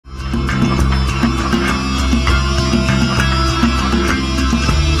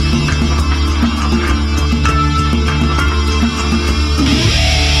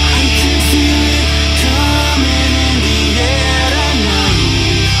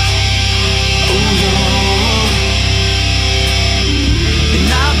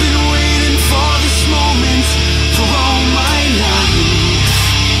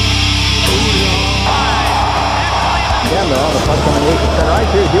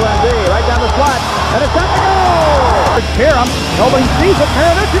And it's got to go! It's Karam. Nobody sees it.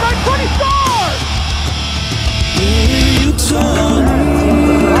 Paranucci by 20 scores!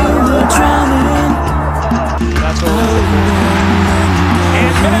 That's all.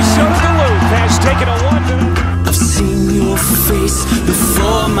 And Minnesota Duluth has taken a 1. I've seen your face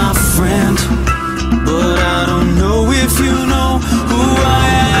before, my friend, but I don't know if you know who I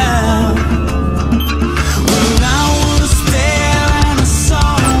am. When I was there and I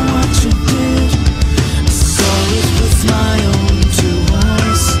saw what you did, I saw it with my own 2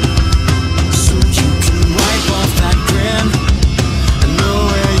 eyes. So you can wipe off that grin and know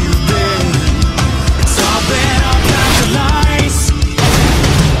where you've been. It's all been all kinds of lies.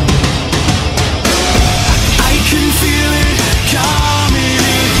 I can feel it coming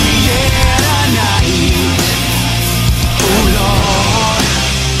in the air tonight. Oh Lord.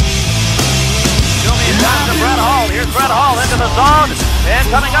 Back to Brett Hall. Here's Brett Hall into the zone. And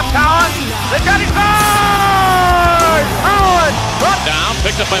coming up, Cowan. They've got him. Scores! Cowan! Down,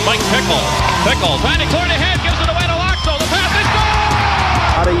 picked up by Mike Pickle. Pickle trying to clear it ahead, gives it away to Loxo. The pass is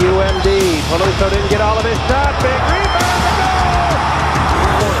gone! Out of UMD. Toloso didn't get all of his shot. Big rebound to go!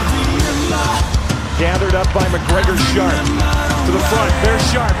 Gathered up by McGregor Sharp. To the front. There's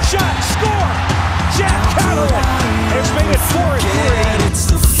Sharp. Shot. Score! Jack Calloway has made it 4-3. It's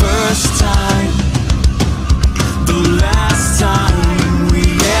the first time, the last time we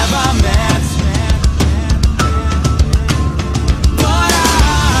ever met. But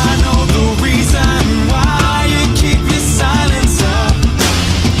I know the reason why you keep your silence up.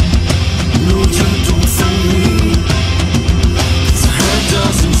 No, you don't for me. 'Cause the hurt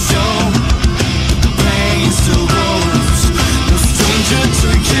doesn't show, but the pain still grows. No stranger to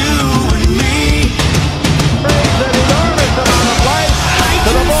you and me. An enormous amount of life to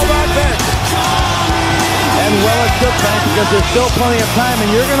the Bulldog bench. And well, it should, Frank, because there's still plenty of time, and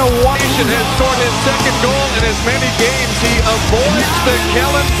you're going to watch. Has scored his second goal in as many games. He avoids the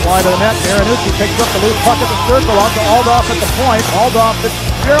Kellen. Wide of the net, Paranucci picks up the loose puck at the circle, out to Aldoff at the point. Aldoff to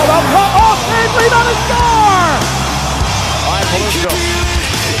Gerald out front. Oh, save, rebound, and score! By Peluso.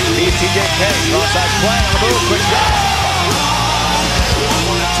 He's TJ Penn. Cross-side play on the move. Quick shot.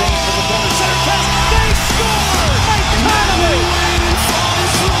 Change for the corner. Center pass. They score! Mike Connolly!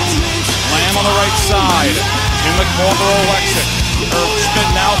 Lamb on the right side. In the corner, Oleksic. Schmidt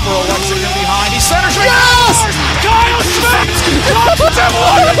now for Oleksic in behind. He centers. Yes! Kyle Schmidt has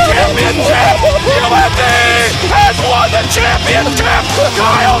won the championship! UMD has won the championship!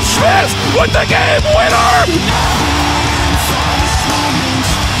 Kyle Schmidt with the game winner!